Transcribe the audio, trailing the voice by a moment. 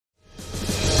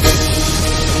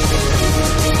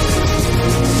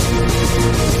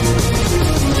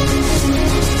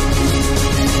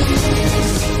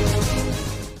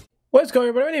What's going on,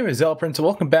 everybody? My name is ZealetPrince, and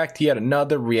welcome back to yet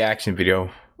another reaction video,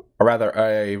 or rather,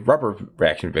 a rubber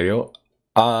reaction video.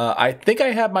 I think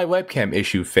I have my webcam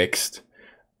issue fixed,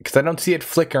 because I don't see it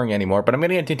flickering anymore, but I'm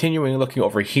going to continue looking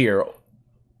over here,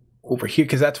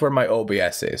 because that's where my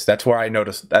OBS is. That's where I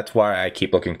notice, that's why I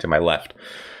keep looking to my left.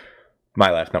 My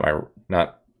left,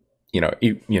 you know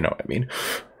what I mean.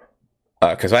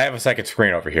 Because I have a second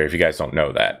screen over here, if you guys don't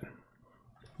know that.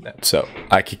 So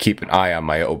I could keep an eye on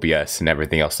my OBS and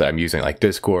everything else that I'm using, like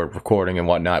Discord, recording, and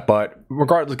whatnot. But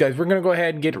regardless, guys, we're going to go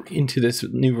ahead and get into this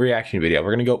new reaction video.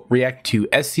 We're going to go react to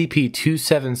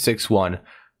SCP-2761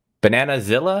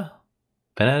 Bananazilla?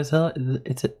 Bananazilla?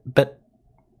 It's a... but...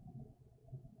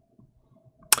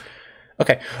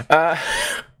 Okay.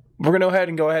 We're going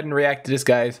to go ahead and react to this,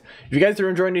 guys. If you guys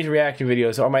are enjoying these reaction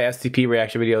videos, or my SCP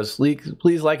reaction videos,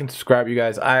 please like and subscribe, you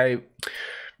guys. I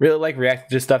really like reacting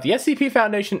to this stuff. The SCP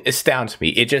Foundation astounds me.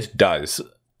 It just does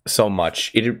so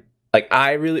much.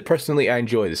 I really personally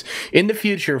enjoy this. In the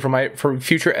future, for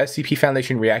future SCP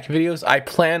Foundation reaction videos, I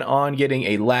plan on getting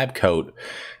a lab coat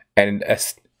and a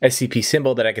SCP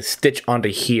symbol that I could stitch onto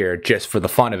here just for the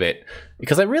fun of it,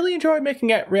 because I really enjoy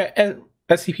making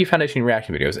SCP Foundation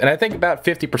reaction videos, and I think about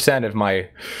 50% of my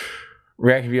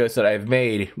reaction videos that I've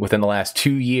made within the last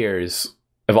 2 years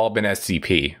have all been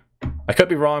SCP. I could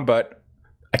be wrong, but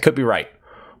I could be right.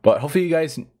 But hopefully you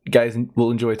guys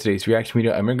will enjoy today's reaction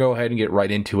video. I'm going to go ahead and get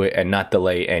right into it and not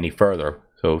delay any further.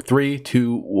 So 3,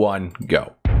 2, 1,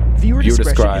 go. Viewer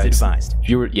discretion is advised.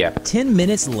 Yeah. 10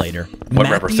 minutes later, What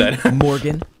Matthew,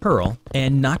 Morgan, Pearl,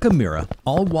 and Nakamura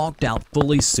all walked out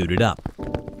fully suited up.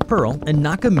 Pearl and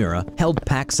Nakamura held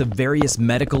packs of various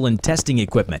medical and testing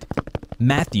equipment.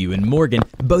 Matthew and Morgan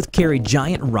both carried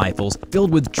giant rifles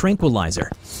filled with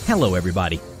tranquilizer. Hello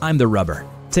everybody, I'm the Rubber.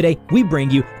 Today, we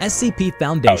bring you SCP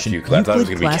Foundation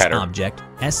Euclid-class object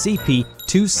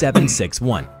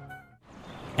SCP-2761.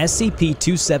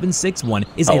 SCP-2761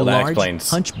 is a large,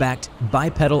 hunchbacked,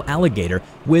 bipedal alligator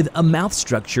with a mouth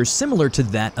structure similar to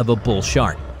that of a bull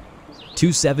shark.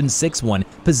 2761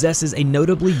 possesses a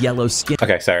notably yellow skin.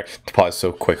 Okay, sorry to pause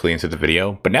so quickly into the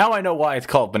video, but now I know why it's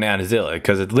called Bananazilla,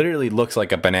 because it literally looks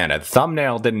like a banana. The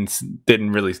thumbnail didn't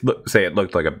really say it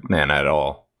looked like a banana at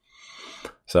all.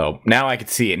 So now I could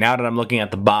see it. Now that I'm looking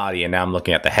at the body and now I'm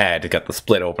looking at the head, it got the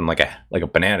split open like a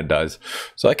banana does.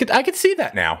 So I could see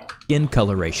that now. Skin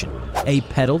coloration, a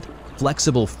petaled,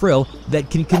 flexible frill that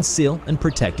can conceal and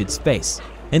protect its face,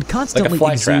 and constantly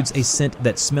exudes a scent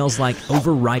that smells like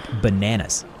overripe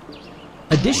bananas.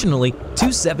 Additionally,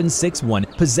 2761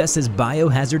 possesses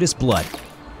biohazardous blood,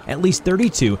 at least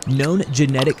 32 known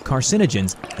genetic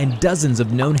carcinogens, and dozens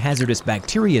of known hazardous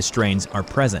bacteria strains are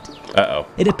present.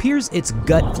 It appears its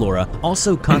gut flora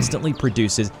also constantly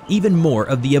produces even more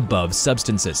of the above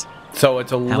substances. So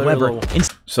it's a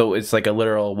it's like a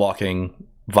literal walking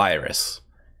virus,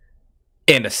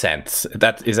 in a sense.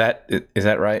 Is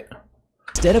that right?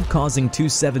 Instead of causing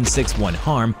 2761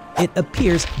 harm, it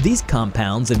appears these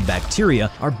compounds and bacteria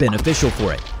are beneficial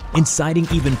for it, inciting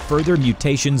even further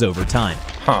mutations over time.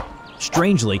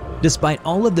 Strangely, despite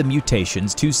all of the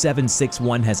mutations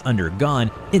 2761 has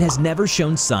undergone, it has never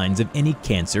shown signs of any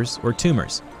cancers or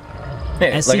tumors.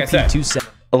 Hey, like I said,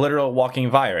 a literal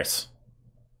walking virus.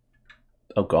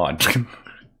 Oh god.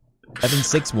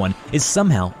 761 is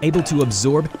somehow able to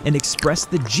absorb and express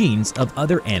the genes of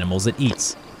other animals it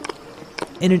eats.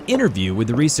 In an interview with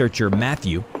the researcher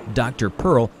Matthew, Dr.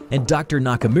 Pearl, and Dr.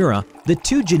 Nakamura, the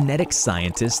two genetic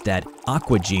scientists at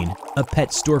Aquagene, a pet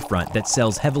storefront that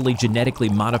sells heavily genetically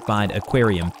modified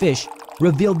aquarium fish,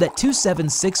 revealed that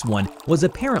 2761 was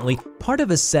apparently part of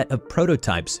a set of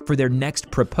prototypes for their next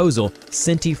proposal,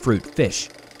 Centifruit fish.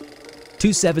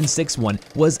 2761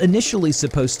 was initially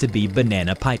supposed to be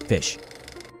banana pipefish.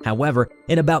 However,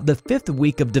 in about the 5th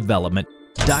week of development,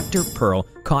 Dr. Pearl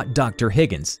caught Dr.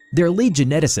 Higgins, their lead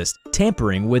geneticist,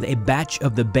 tampering with a batch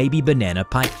of the baby banana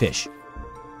pipefish.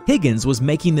 Higgins was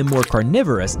making them more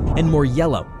carnivorous and more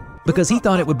yellow because he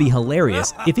thought it would be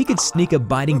hilarious if he could sneak a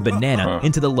biting banana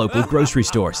into the local grocery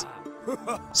stores.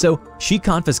 So she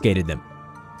confiscated them,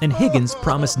 and Higgins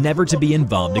promised never to be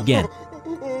involved again.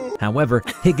 However,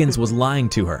 Higgins was lying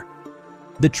to her.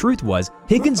 The truth was,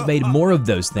 Higgins made more of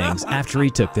those things after he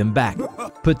took them back,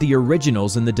 put the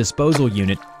originals in the disposal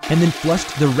unit, and then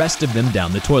flushed the rest of them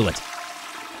down the toilet.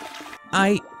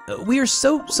 We are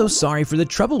so sorry for the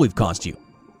trouble we've caused you.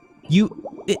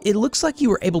 It looks like you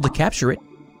were able to capture it.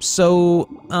 So,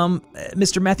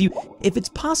 Mr. Matthew, if it's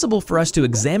possible for us to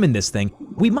examine this thing,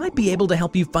 we might be able to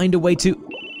help you find a way to...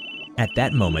 At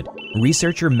that moment,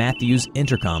 researcher Matthew's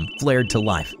intercom flared to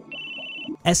life.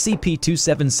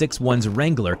 SCP-2761's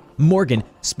wrangler, Morgan,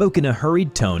 spoke in a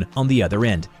hurried tone on the other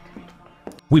end.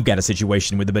 we've got a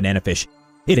situation with the banana fish.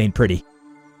 It ain't pretty.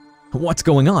 What's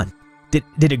going on?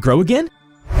 Did it grow again?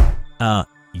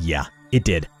 Yeah, it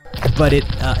did. But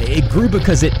it grew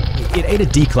because it ate a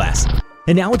D-class,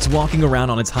 and now it's walking around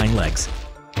on its hind legs.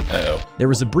 Uh-oh. There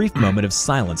was a brief moment of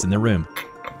silence in the room.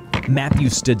 Matthew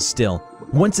stood still,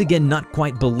 once again not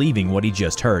quite believing what he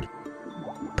just heard.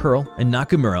 Pearl and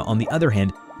Nakamura, on the other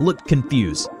hand, looked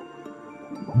confused.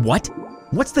 What?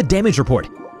 What's the damage report?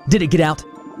 Did it get out?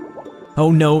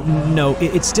 Oh no,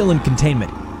 it's still in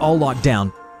containment, all locked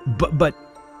down. But,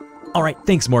 all right,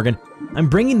 thanks, Morgan. I'm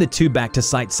bringing the two back to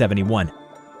Site 71.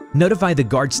 Notify the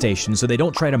guard station so they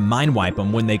don't try to mind wipe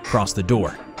them when they cross the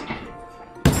door.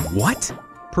 What?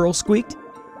 Pearl squeaked.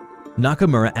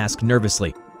 Nakamura asked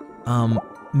nervously,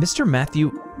 Mr. Matthew,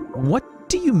 what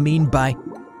do you mean by...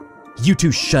 You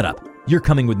two shut up. You're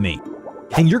coming with me.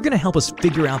 And you're gonna help us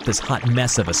figure out this hot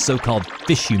mess of a so-called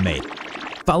fish you made.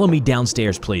 Follow me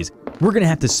downstairs, please. We're gonna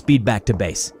have to speed back to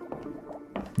base.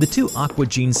 The two Aqua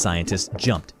Gene scientists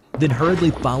jumped, then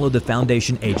hurriedly followed the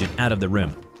Foundation agent out of the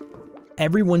room.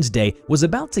 Everyone's day was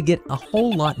about to get a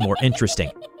whole lot more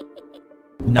interesting.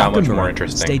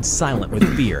 Nakamura stayed silent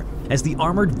with fear as the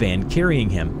armored van carrying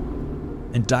him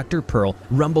and Dr. Pearl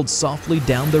rumbled softly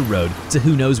down the road to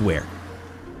who knows where.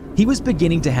 He was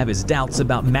beginning to have his doubts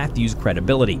about Matthew's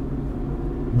credibility.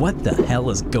 What the hell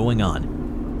is going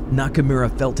on?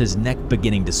 Nakamura felt his neck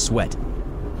beginning to sweat.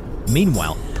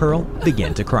 Meanwhile, Pearl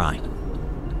began to cry.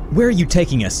 Where are you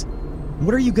taking us?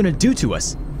 What are you gonna do to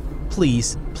us?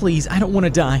 Please, please, I don't want to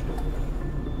die.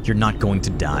 You're not going to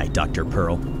die, Dr.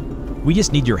 Pearl. We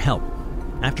just need your help.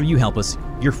 After you help us,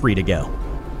 you're free to go.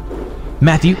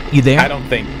 Matthew, you there? I don't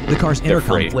think the car's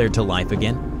intercom flared to life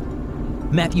again.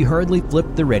 Matthew hurriedly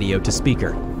flipped the radio to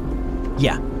speaker.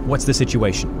 Yeah, what's the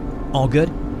situation? All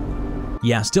good?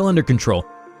 Yeah, still under control.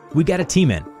 We got a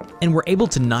team in, and we're able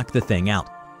to knock the thing out.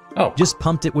 Oh. Just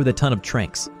pumped it with a ton of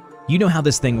tranks. You know how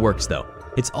this thing works, though.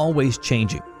 It's always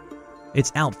changing.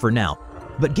 It's out for now,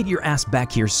 but get your ass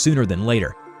back here sooner than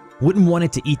later. Wouldn't want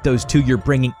it to eat those two you're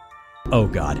bringing. Oh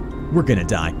God, we're gonna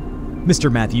die. Mr.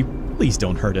 Matthew, please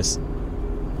don't hurt us.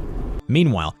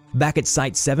 Meanwhile, back at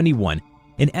Site 71,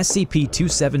 in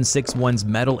SCP-2761's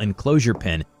metal enclosure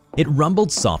pen, it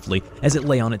rumbled softly as it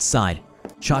lay on its side,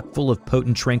 chock full of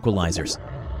potent tranquilizers.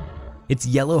 Its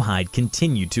yellow hide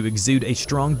continued to exude a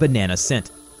strong banana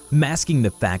scent, masking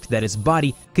the fact that its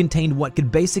body contained what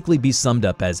could basically be summed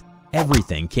up as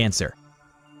everything cancer.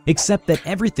 Except that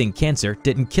everything cancer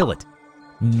didn't kill it.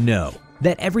 No,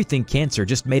 that everything cancer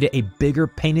just made it a bigger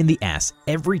pain in the ass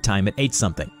every time it ate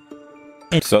something.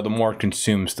 And so the more it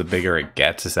consumes, the bigger it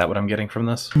gets? Is that what I'm getting from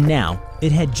this? Now,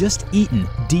 it had just eaten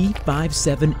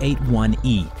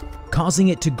D5781E, causing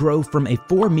it to grow from a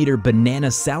 4-meter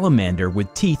banana salamander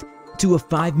with teeth to a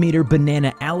 5-meter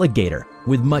banana alligator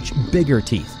with much bigger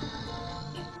teeth.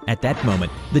 At that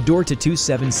moment, the door to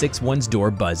 2761's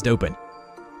door buzzed open.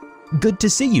 Good to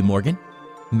see you, Morgan.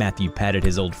 Matthew patted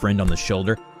his old friend on the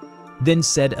shoulder, then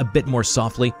said a bit more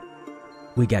softly,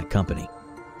 We got company.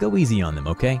 Go easy on them,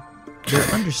 okay?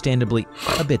 They're understandably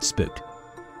a bit spooked.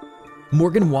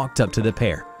 Morgan walked up to the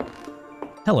pair.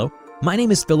 Hello, my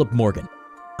name is Philip Morgan.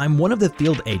 I'm one of the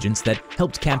field agents that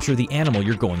helped capture the animal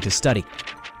you're going to study.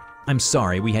 I'm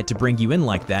sorry we had to bring you in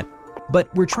like that,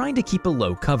 but we're trying to keep a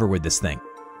low cover with this thing.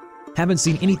 Haven't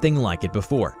seen anything like it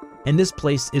before, and this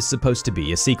place is supposed to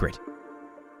be a secret.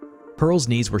 Pearl's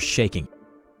knees were shaking,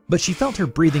 but she felt her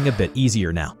breathing a bit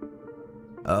easier now.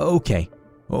 Okay,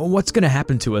 what's going to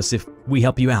happen to us if we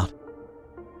help you out?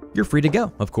 You're free to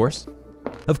go, of course.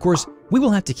 Of course, we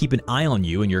will have to keep an eye on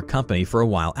you and your company for a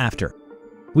while after.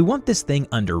 We want this thing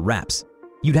under wraps.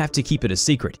 You'd have to keep it a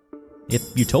secret. If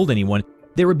you told anyone,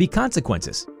 there would be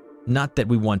consequences. Not that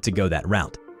we want to go that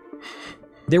route.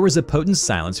 There was a potent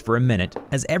silence for a minute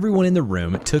as everyone in the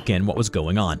room took in what was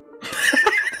going on.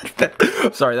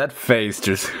 Sorry, that face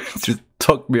just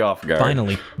took me off guard.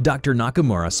 Finally, Dr.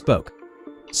 Nakamura spoke.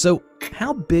 So,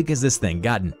 how big has this thing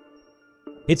gotten?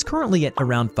 It's currently at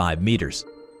around 5 meters,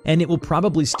 and it will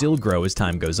probably still grow as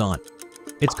time goes on.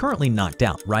 It's currently knocked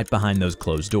out right behind those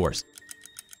closed doors.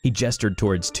 He gestured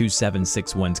towards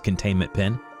 2761's containment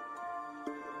pen.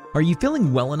 Are you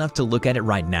feeling well enough to look at it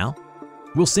right now?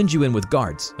 We'll send you in with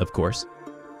guards, of course.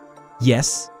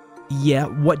 Yes. Yeah,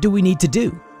 what do we need to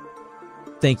do?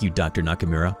 Thank you, Dr.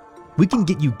 Nakamura. We can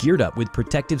get you geared up with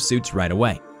protective suits right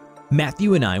away.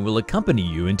 Matthew and I will accompany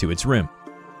you into its room.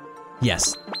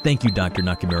 Yes, thank you, Dr.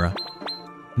 Nakamura.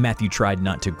 Matthew tried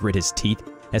not to grit his teeth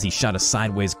as he shot a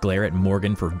sideways glare at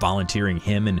Morgan for volunteering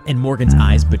him, and Morgan's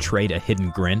eyes betrayed a hidden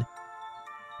grin.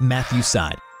 Matthew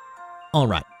sighed. All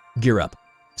right, gear up.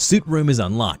 Suit room is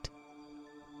unlocked.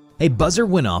 A buzzer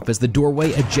went off as the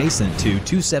doorway adjacent to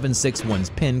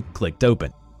 2761's pen clicked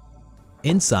open.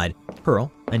 Inside,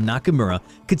 Pearl and Nakamura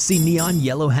could see neon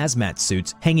yellow hazmat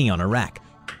suits hanging on a rack.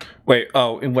 Wait,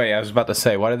 I was about to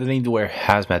say, why do they need to wear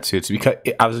hazmat suits? Because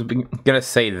I was gonna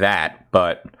say that,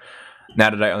 but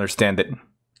now that I understand that,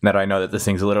 now that I know that this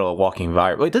thing's a literal walking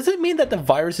virus. Wait, does it mean that the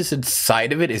virus is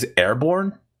inside of it is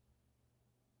airborne?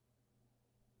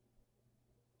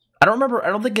 I don't remember. I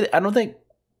don't think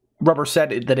Rubber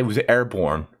said that it was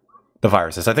airborne. The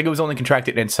viruses. I think it was only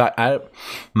contracted inside.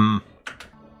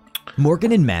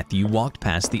 Morgan and Matthew walked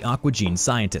past the Aquagene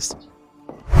scientist.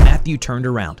 Matthew turned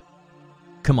around.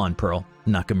 Come on, Pearl,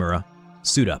 Nakamura.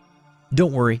 Suit up.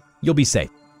 Don't worry, you'll be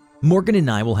safe. Morgan and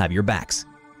I will have your backs.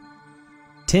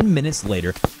 10 minutes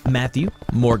later, Matthew,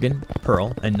 Morgan,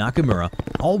 Pearl, and Nakamura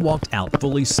all walked out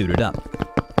fully suited up.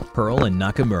 Pearl and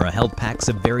Nakamura held packs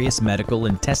of various medical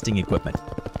and testing equipment.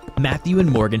 Matthew and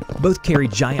Morgan both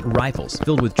carried giant rifles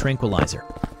filled with tranquilizer.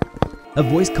 A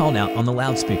voice called out on the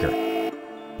loudspeaker.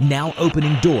 Now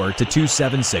opening door to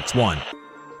 2761.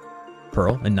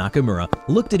 Pearl and Nakamura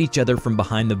looked at each other from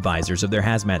behind the visors of their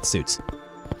hazmat suits.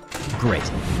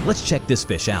 Great, let's check this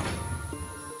fish out.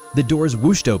 The doors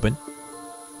whooshed open.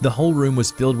 The whole room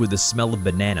was filled with the smell of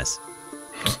bananas.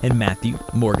 And Matthew,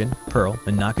 Morgan, Pearl,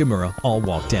 and Nakamura all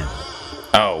walked in.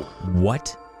 Oh.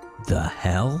 What the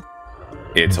hell?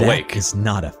 It's awake. That is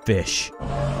not a fish.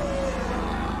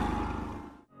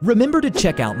 Remember to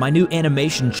check out my new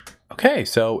animation. Okay,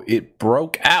 so it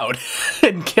broke out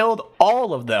and killed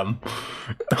all of them.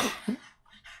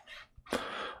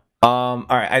 All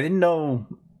right, I didn't know.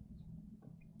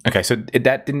 Okay, so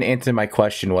that didn't answer my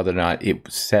question whether or not it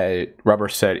said Rubber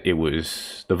said it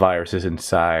was the viruses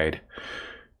inside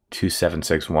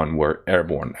 2761 were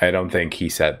airborne. I don't think he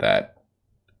said that.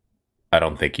 I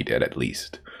don't think he did, at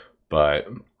least. But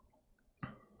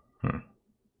all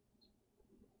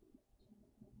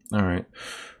right.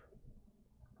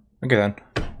 Okay then.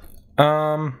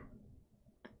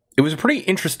 It was a pretty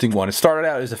interesting one. It started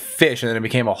out as a fish, and then it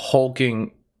became a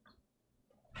hulking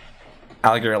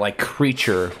alligator-like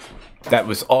creature that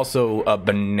was also a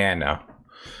banana.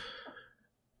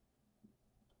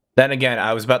 Then again,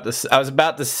 I was about to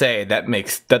say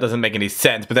that doesn't make any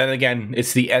sense, but then again,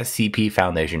 it's the SCP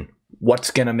Foundation.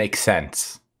 What's gonna make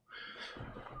sense?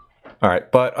 All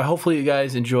right, but hopefully you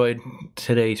guys enjoyed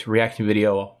today's reaction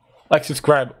video. Like,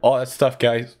 subscribe, all that stuff,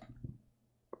 guys.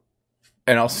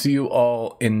 And I'll see you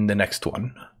all in the next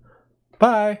one.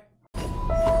 Bye.